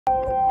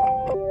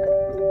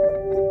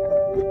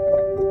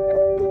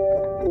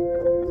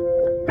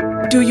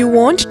Do you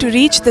want to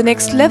reach the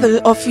next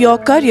level of your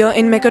career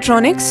in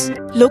mechatronics?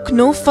 Look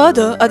no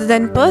further other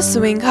than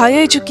pursuing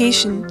higher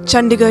education.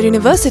 Chandigarh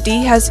University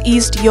has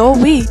eased your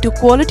way to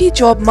quality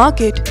job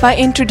market by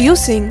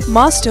introducing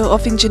Master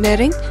of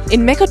Engineering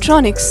in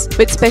Mechatronics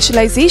with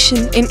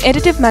specialization in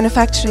additive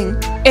manufacturing.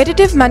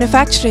 Additive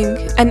manufacturing,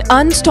 an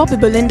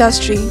unstoppable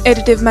industry.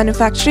 Additive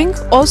manufacturing,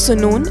 also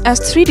known as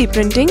 3D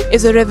printing,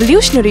 is a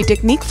revolutionary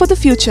technique for the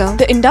future.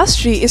 The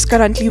industry is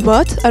currently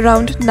worth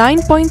around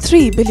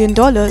 $9.3 billion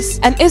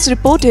and is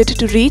reported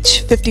to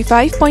reach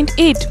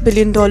 $55.8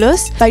 billion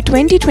by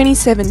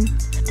 2027.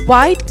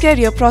 Wide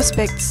career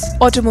prospects: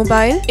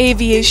 automobile,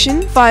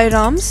 aviation,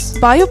 firearms,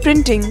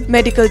 bioprinting,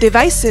 medical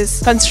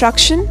devices,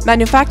 construction,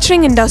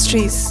 manufacturing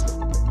industries.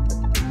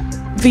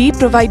 We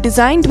provide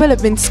design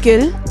development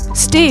skill,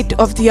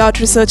 state-of-the-art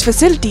research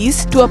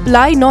facilities to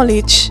apply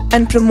knowledge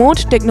and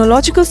promote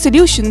technological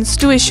solutions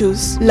to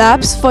issues.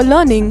 Labs for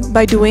learning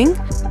by doing,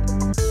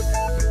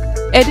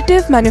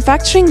 additive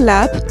manufacturing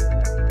lab,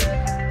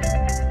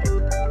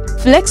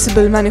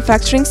 flexible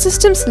manufacturing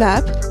systems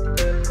lab,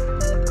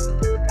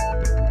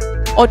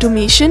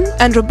 automation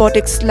and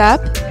robotics lab,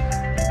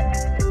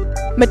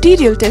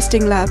 material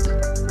testing lab.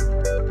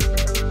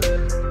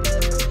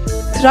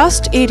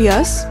 Thrust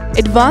areas: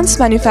 advanced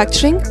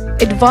manufacturing,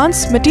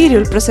 advanced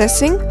material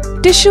processing,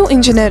 tissue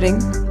engineering.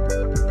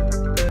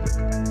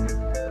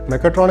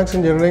 Mechatronics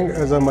engineering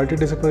is a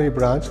multidisciplinary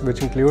branch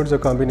which includes a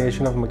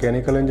combination of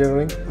mechanical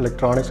engineering,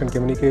 electronics and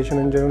communication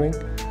engineering,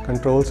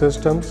 control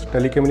systems,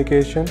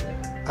 telecommunication,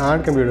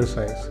 and computer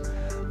science.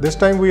 This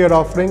time we are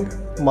offering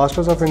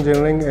Masters of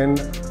Engineering in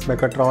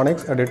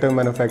Mechatronics Additive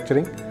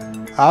Manufacturing.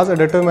 As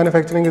additive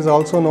manufacturing is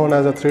also known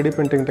as a 3D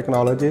printing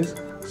technologies,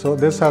 so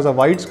this has a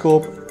wide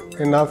scope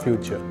in our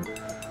future.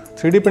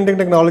 3D printing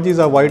technologies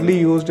are widely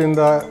used in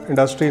the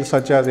industries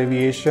such as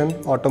aviation,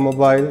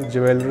 automobile,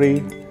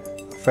 jewelry,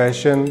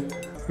 fashion,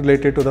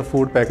 related to the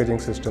food packaging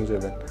systems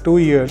even. 2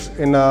 years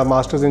in a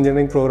Master's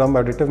Engineering program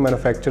Additive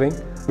Manufacturing,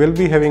 we'll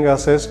be having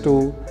access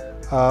to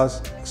a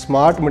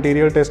smart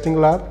material testing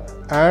lab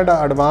and an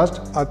advanced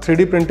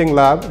 3D printing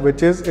lab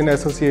which is in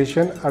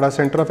association at a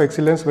Center of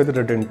Excellence with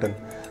Redington.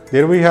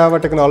 There we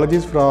have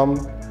technologies from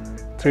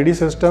 3D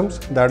systems,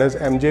 that is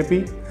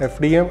MJP,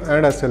 FDM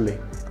and SLA.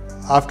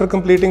 After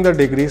completing the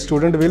degree,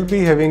 student will be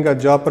having a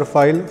job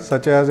profile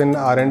such as in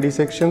R&D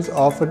sections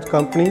of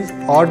companies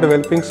or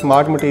developing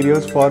smart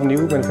materials for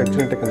new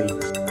manufacturing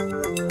techniques.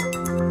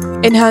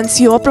 Enhance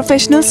your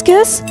professional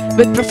skills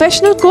with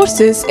professional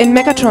courses in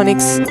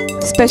mechatronics,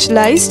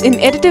 specialized in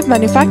additive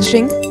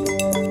manufacturing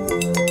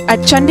at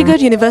Chandigarh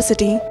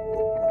University.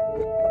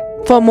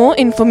 For more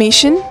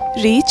information,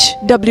 reach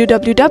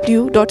www.cucht.in.